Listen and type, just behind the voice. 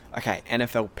Okay,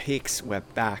 NFL picks, we're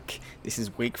back. This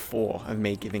is week 4 of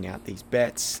me giving out these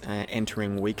bets,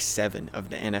 entering week 7 of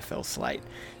the NFL slate.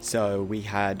 So we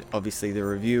had obviously the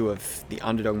review of the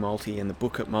underdog multi and the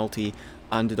book at multi.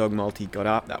 Underdog multi got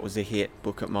up, that was a hit.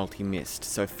 Book at multi missed.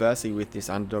 So firstly, with this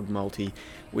underdog multi,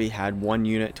 we had 1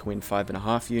 unit to win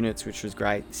 5.5 units, which was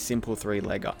great. Simple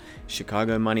 3-legger.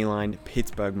 Chicago moneyline,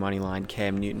 Pittsburgh moneyline,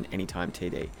 Cam Newton anytime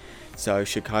TD. So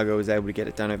Chicago was able to get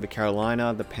it done over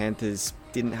Carolina. The Panthers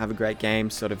didn't have a great game,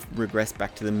 sort of regressed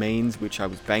back to the means, which I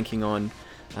was banking on.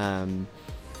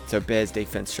 So Bears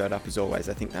defense showed up as always.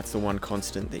 I think that's the one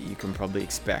constant that you can probably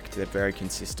expect. They're very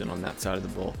consistent on that side of the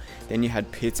ball. Then you had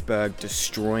Pittsburgh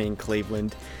destroying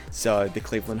Cleveland. So the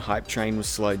Cleveland hype train was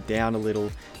slowed down a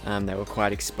little. They were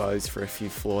quite exposed for a few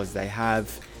flaws they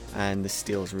have. And the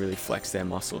Steelers really flexed their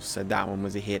muscles. So that one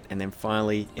was a hit. And then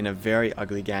finally, in a very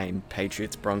ugly game,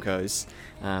 Patriots-Broncos,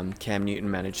 Cam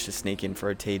Newton managed to sneak in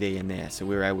for a TD in there. So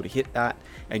we were able to hit that.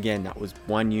 Again, that was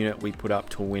 1 unit we put up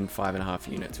to win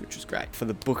 5.5 units, which was great. For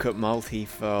the book at multi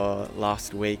for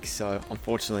last week, so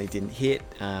unfortunately it didn't hit.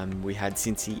 We had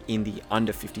Cincy Indy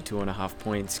under 52.5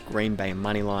 points, Green Bay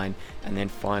money line, and then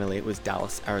finally it was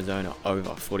Dallas, Arizona over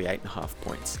 48.5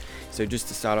 points. So just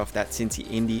to start off, that Cincy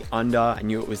Indy under, I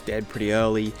knew it was dead pretty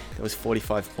early. There was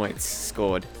 45 points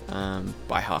scored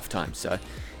by halftime. So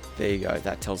there you go,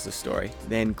 that tells the story.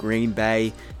 Then Green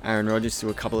Bay, Aaron Rodgers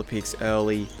threw a couple of picks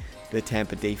early. The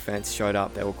Tampa defense showed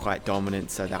up, they were quite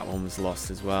dominant, so that one was lost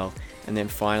as well. And then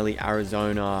finally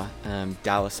Arizona,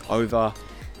 Dallas over,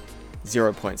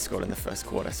 0 points scored in the first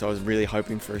quarter. So I was really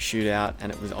hoping for a shootout,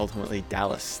 and it was ultimately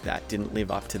Dallas that didn't live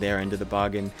up to their end of the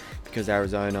bargain, because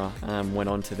Arizona went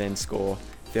on to then score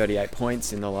 38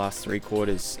 points in the last 3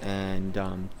 quarters, and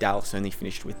Dallas only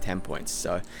finished with 10 points.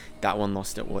 So that one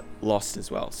lost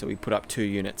as well. So we put up 2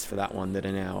 units for that one that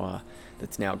are now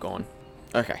that's now gone.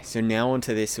 Okay, so now on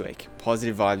to this week.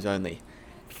 Positive vibes only.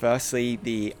 Firstly,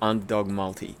 the underdog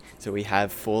multi. So we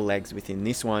have 4 legs within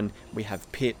this one. We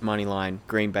have Pitt moneyline,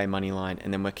 Green Bay moneyline,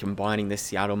 and then we're combining the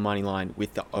Seattle moneyline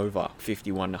with the over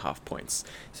 51.5 points.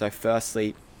 So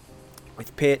firstly,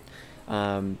 with Pitt,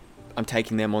 I'm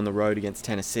taking them on the road against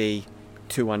Tennessee,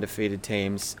 2 undefeated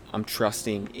teams. I'm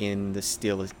trusting in the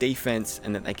Steelers defense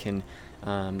and that they can.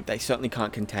 They certainly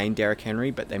can't contain Derrick Henry,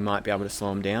 but they might be able to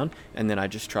slow him down. And then I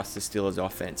just trust the Steelers'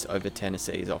 offense over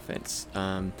Tennessee's offense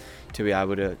to be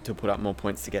able to put up more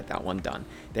points to get that one done.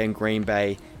 Then Green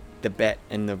Bay, the bet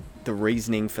and the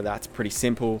reasoning for that's pretty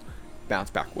simple.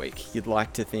 Bounce back week. You'd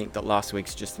like to think that last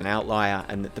week's just an outlier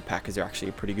and that the Packers are actually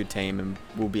a pretty good team and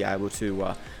will be able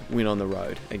to win on the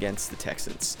road against the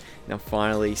Texans. Now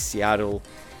finally, Seattle.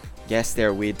 Yes, they're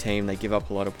a weird team. They give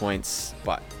up a lot of points,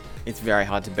 but it's very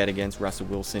hard to bet against Russell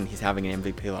Wilson. He's having an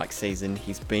MVP-like season.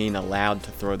 He's been allowed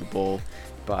to throw the ball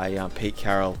by Pete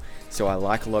Carroll. So I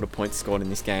like a lot of points scored in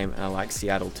this game, and I like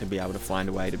Seattle to be able to find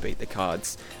a way to beat the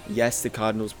Cards. Yes, the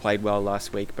Cardinals played well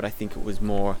last week, but I think it was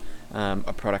more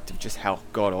a product of just how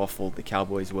god-awful the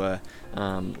Cowboys were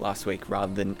last week,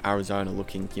 rather than Arizona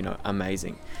looking,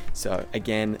 amazing. So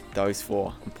again, those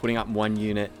 4. I'm putting up 1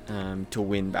 unit to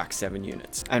win back 7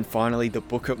 units. And finally, the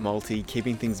book at multi,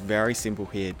 keeping things very simple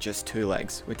here, just 2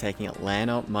 legs. We're taking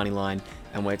Atlanta moneyline,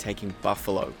 and we're taking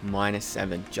Buffalo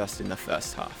 -7 just in the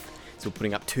first half. So we're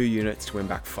putting up 2 units to win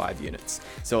back 5 units.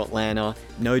 So Atlanta,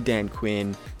 no Dan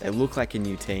Quinn. They look like a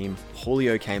new team.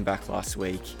 Julio came back last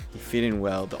week. He fit in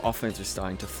well. The offense was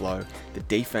starting to flow. The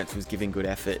defense was giving good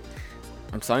effort.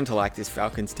 I'm starting to like this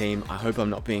Falcons team. I hope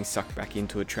I'm not being sucked back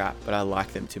into a trap, but I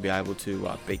like them to be able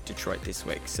to beat Detroit this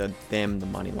week. So them, the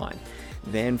money line.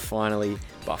 Then finally,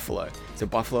 Buffalo. So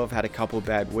Buffalo have had a couple of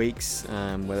bad weeks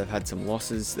where they've had some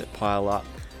losses that pile up.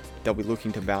 They'll be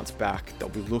looking to bounce back. They'll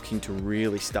be looking to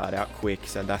really start out quick.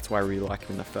 So that's why I really like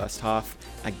them in the first half.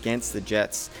 Against the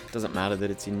Jets, doesn't matter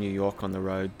that it's in New York on the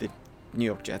road. The New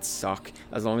York Jets suck.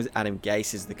 As long as Adam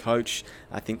Gase is the coach,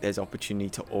 I think there's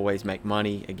opportunity to always make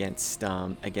money against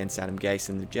Adam Gase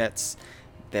and the Jets.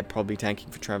 They're probably tanking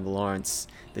for Trevor Lawrence.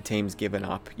 The team's given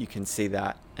up. You can see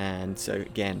that. And so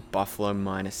again, Buffalo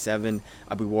 -7.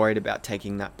 I'd be worried about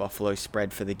taking that Buffalo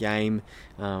spread for the game,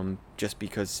 just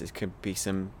because there could be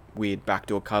some weird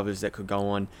backdoor covers that could go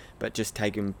on. But just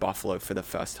taking Buffalo for the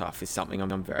first half is something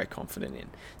I'm very confident in.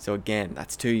 So again,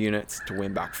 that's 2 units to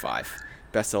win back 5.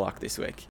 Best of luck this week.